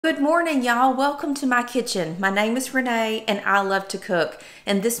Good morning, y'all. Welcome to my kitchen. My name is Renee and I love to cook.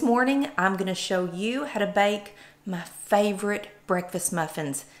 And this morning I'm going to show you how to bake my favorite breakfast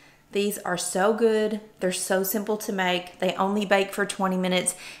muffins. These are so good. They're so simple to make. They only bake for 20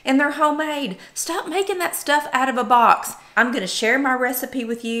 minutes and they're homemade. Stop making that stuff out of a box. I'm going to share my recipe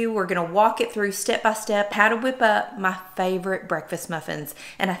with you. We're going to walk it through step by step how to whip up my favorite breakfast muffins.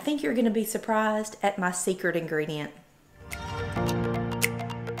 And I think you're going to be surprised at my secret ingredient.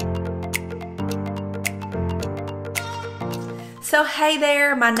 So hey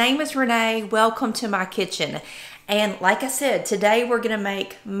there, my name is Renee. Welcome to my kitchen. And like I said, today we're gonna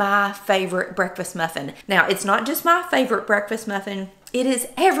make my favorite breakfast muffin. Now, it's not just my favorite breakfast muffin, it is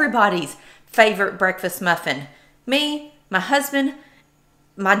everybody's favorite breakfast muffin. Me, my husband,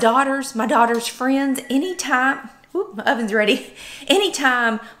 my daughter's friends, anytime, whoop, my oven's ready.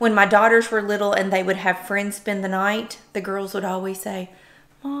 Anytime when my daughters were little and they would have friends spend the night, the girls would always say,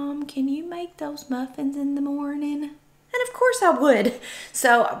 "Mom, can you make those muffins in the morning?" And of course I would.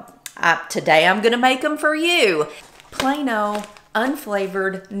 So today I'm gonna make them for you. Plain old,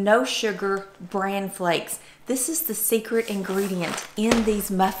 unflavored, no sugar, bran flakes. This is the secret ingredient in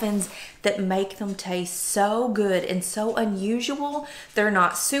these muffins that make them taste so good and so unusual. They're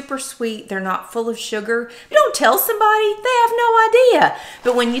not super sweet, they're not full of sugar. You don't tell somebody, they have no idea.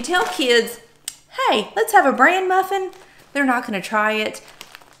 But when you tell kids, hey, let's have a bran muffin, they're not gonna try it.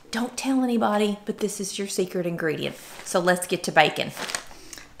 Don't tell anybody, but this is your secret ingredient. So let's get to baking.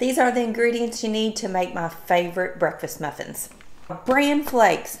 These are the ingredients you need to make my favorite breakfast muffins. Bran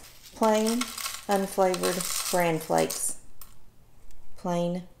flakes, plain, unflavored bran flakes.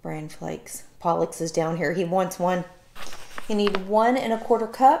 Plain bran flakes. Pollux is down here, he wants one. You need 1 1/4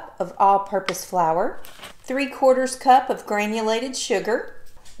 cup of all-purpose flour, 3/4 cup of granulated sugar,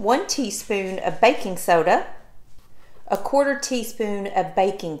 1 teaspoon of baking soda, 1/4 teaspoon of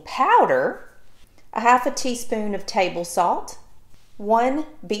baking powder, 1/2 teaspoon of table salt, 1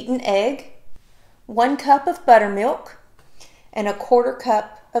 beaten egg, 1 cup of buttermilk, and 1/4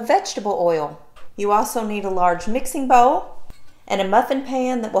 cup of vegetable oil. You also need a large mixing bowl and a muffin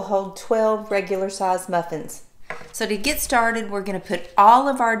pan that will hold 12 regular sized muffins. So to get started, we're going to put all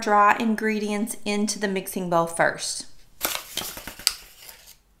of our dry ingredients into the mixing bowl first.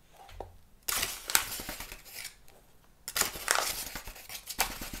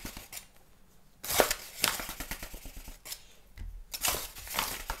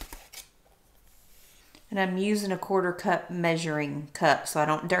 And I'm using a 1/4 cup measuring cup so I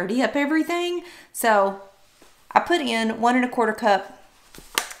don't dirty up everything. So I put in 1 1/4 cup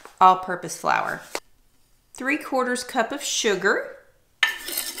all-purpose flour, 3/4 cup of sugar,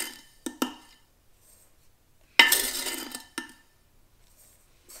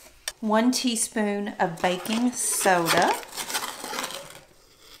 1 teaspoon of baking soda,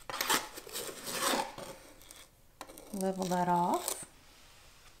 level that off,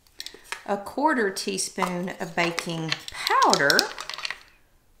 1/4 teaspoon of baking powder,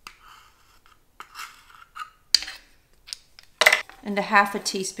 and 1/2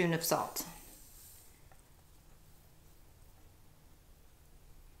 teaspoon of salt.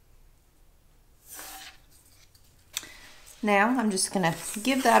 Now I'm just gonna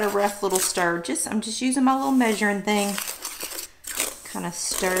give that a rough little stir. I'm just using my little measuring thing. Kind of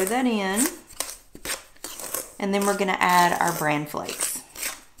stir that in. And then we're gonna add our bran flakes.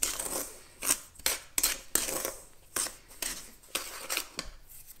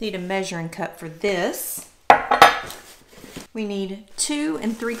 Need a measuring cup for this. We need 2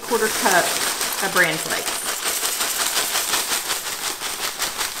 3/4 cups of bran flakes.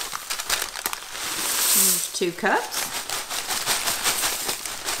 Use 2 cups.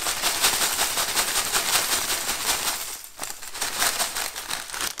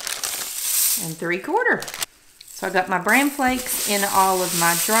 And 3/4. So I got my bran flakes in all of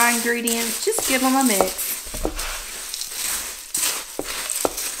my dry ingredients. Just give them a mix.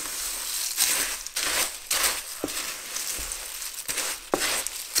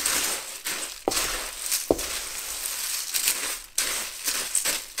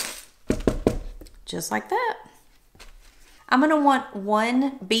 Just like that. I'm gonna want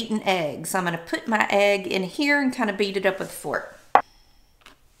 1 beaten egg. So I'm gonna put my egg in here and kind of beat it up with a fork.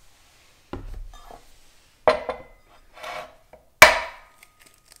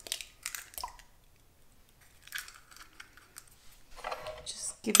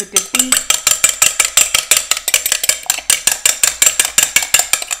 Just give it a good beat.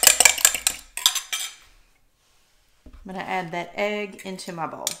 I'm gonna add that egg into my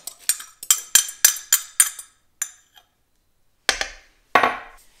bowl.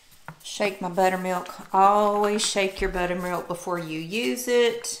 Shake my buttermilk. Always shake your buttermilk before you use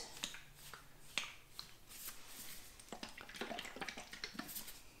it.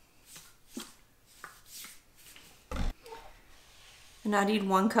 And I need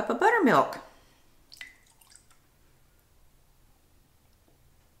 1 cup of buttermilk.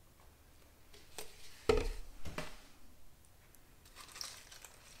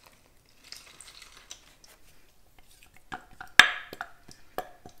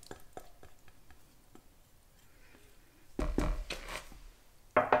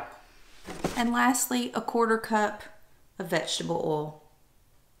 And lastly, a 1/4 cup of vegetable oil.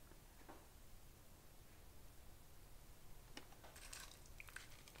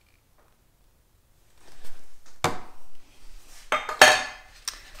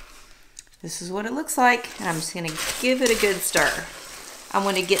 This is what it looks like, and I'm just gonna give it a good stir. I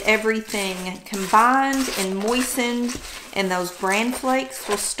want to get everything combined and moistened, and those bran flakes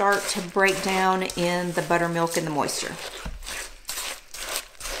will start to break down in the buttermilk and the moisture.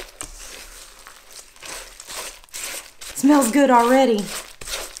 Smells good already.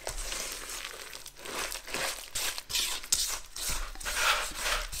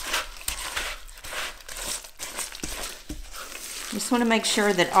 Just want to make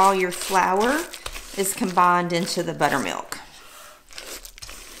sure that all your flour is combined into the buttermilk.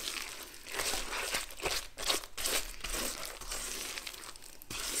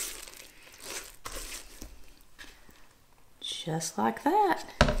 Just like that.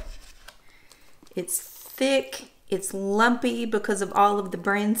 It's thick, it's lumpy because of all of the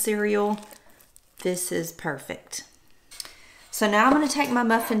bran cereal. This is perfect. So now I'm going to take my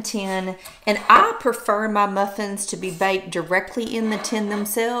muffin tin, and I prefer my muffins to be baked directly in the tin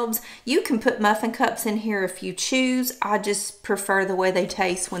themselves. You can put muffin cups in here if you choose. I just prefer the way they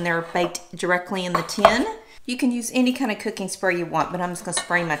taste when they're baked directly in the tin. You can use any kind of cooking spray you want, but I'm just going to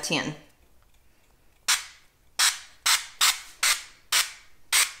spray my tin.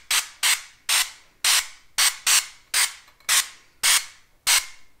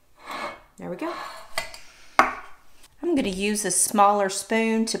 There we go. I'm going to use a smaller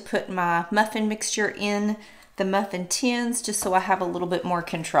spoon to put my muffin mixture in the muffin tins just so I have a little bit more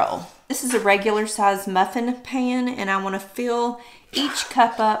control. This is a regular size muffin pan, and I want to fill each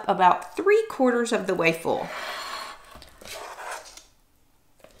cup up about 3/4 of the way full.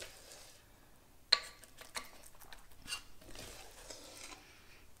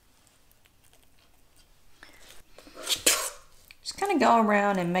 Just kind of go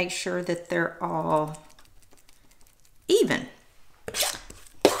around and make sure that they're all even.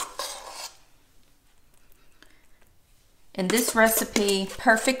 And this recipe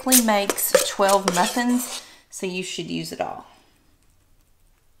perfectly makes 12 muffins, so you should use it all.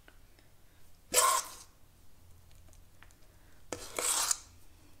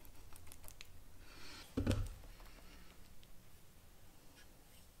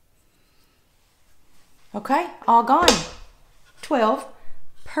 Okay, all gone. 12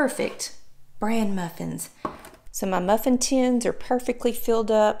 perfect bran muffins. So my muffin tins are perfectly filled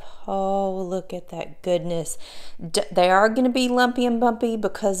up. Oh, look at that goodness. They are going to be lumpy and bumpy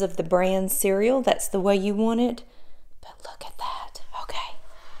because of the bran cereal. That's the way you want it. But look at that. Okay.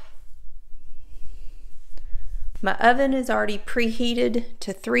 My oven is already preheated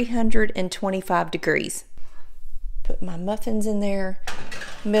to 325 degrees. Put my muffins in there,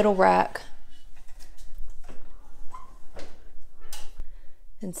 middle rack.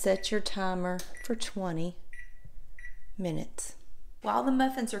 And set your timer for 20 minutes. While the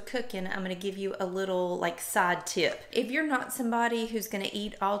muffins are cooking, I'm going to give you a little side tip. If you're not somebody who's going to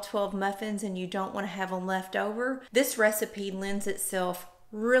eat all 12 muffins and you don't want to have them left over, this recipe lends itself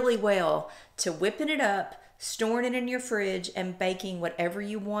really well to whipping it up, storing it in your fridge, and baking whatever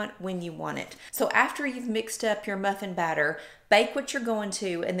you want when you want it. So after you've mixed up your muffin batter, bake what you're going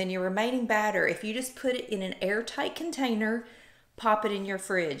to, and then your remaining batter, if you just put it in an airtight container, pop it in your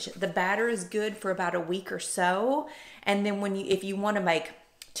fridge. The batter is good for about a week or so. And then if you want to make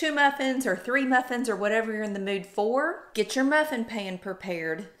 2 muffins or 3 muffins or whatever you're in the mood for, get your muffin pan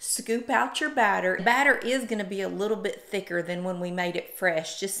prepared, scoop out your batter. The batter is going to be a little bit thicker than when we made it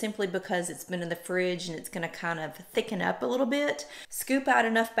fresh, just simply because it's been in the fridge and it's going to kind of thicken up a little bit. Scoop out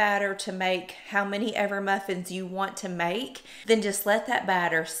enough batter to make how many ever muffins you want to make. Then just let that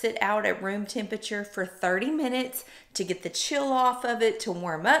batter sit out at room temperature for 30 minutes to get the chill off of it, to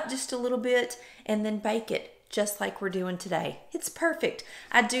warm up just a little bit, and then bake it. Just like we're doing today. It's perfect.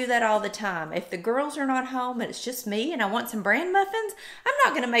 I do that all the time. If the girls are not home and it's just me and I want some bran muffins, I'm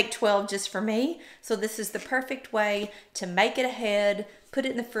not going to make 12 just for me. So this is the perfect way to make it ahead, put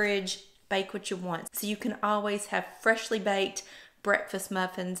it in the fridge, bake what you want. So you can always have freshly baked breakfast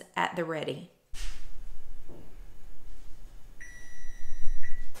muffins at the ready.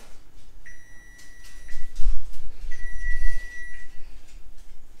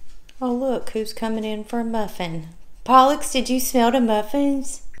 Oh, look who's coming in for a muffin. Pollux, did you smell the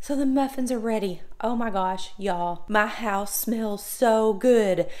muffins? So the muffins are ready. Oh my gosh, y'all. My house smells so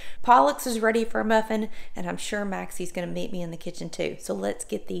good. Pollux is ready for a muffin, and I'm sure Maxie's gonna meet me in the kitchen too. So let's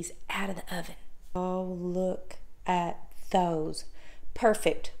get these out of the oven. Oh, look at those.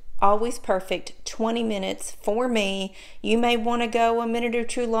 Perfect. Always perfect. 20 minutes for me. You may want to go a minute or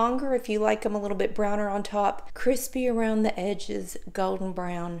two longer if you like them a little bit browner on top. Crispy around the edges, golden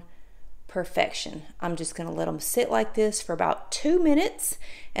brown. Perfection. I'm just going to let them sit like this for about 2 minutes,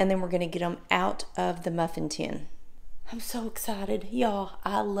 and then we're going to get them out of the muffin tin. I'm so excited. Y'all,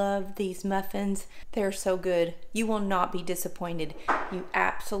 I love these muffins. They're so good. You will not be disappointed. You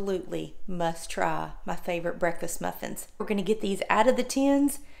absolutely must try my favorite breakfast muffins. We're going to get these out of the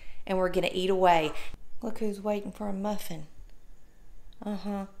tins, and we're going to eat away. Look who's waiting for a muffin.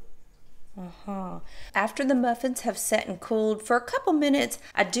 After the muffins have set and cooled for a couple minutes,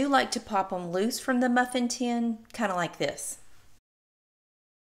 I do like to pop them loose from the muffin tin, kind of like this.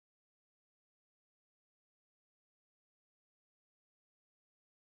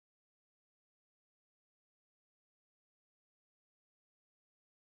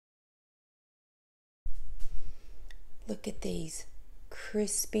 Look at these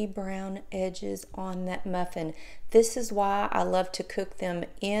crispy brown edges on that muffin. This is why I love to cook them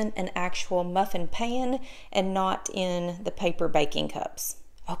in an actual muffin pan and not in the paper baking cups.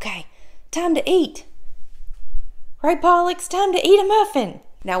 Okay, time to eat. Right, Pollux? Time to eat a muffin.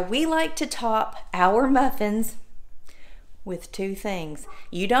 Now, we like to top our muffins with 2 things.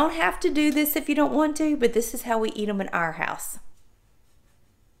 You don't have to do this if you don't want to, but this is how we eat them in our house.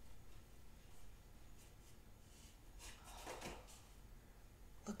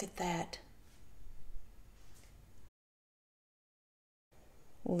 Look at that.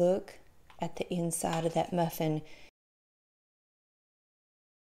 Look at the inside of that muffin.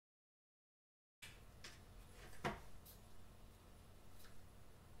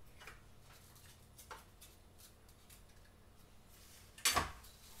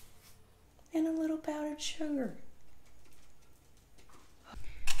 And a little powdered sugar.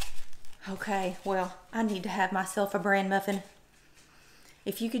 Okay, well, I need to have myself a BRAN muffin.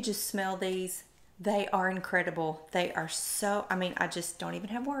 If you could just smell these, they are incredible. They are so, I just don't even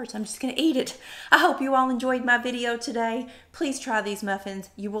have words. I'm just gonna eat it. I hope you all enjoyed my video today. Please try these muffins.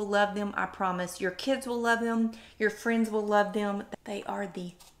 You will love them, I promise. Your kids will love them. Your friends will love them. They are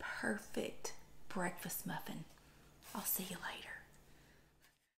the perfect breakfast muffin. I'll see you later.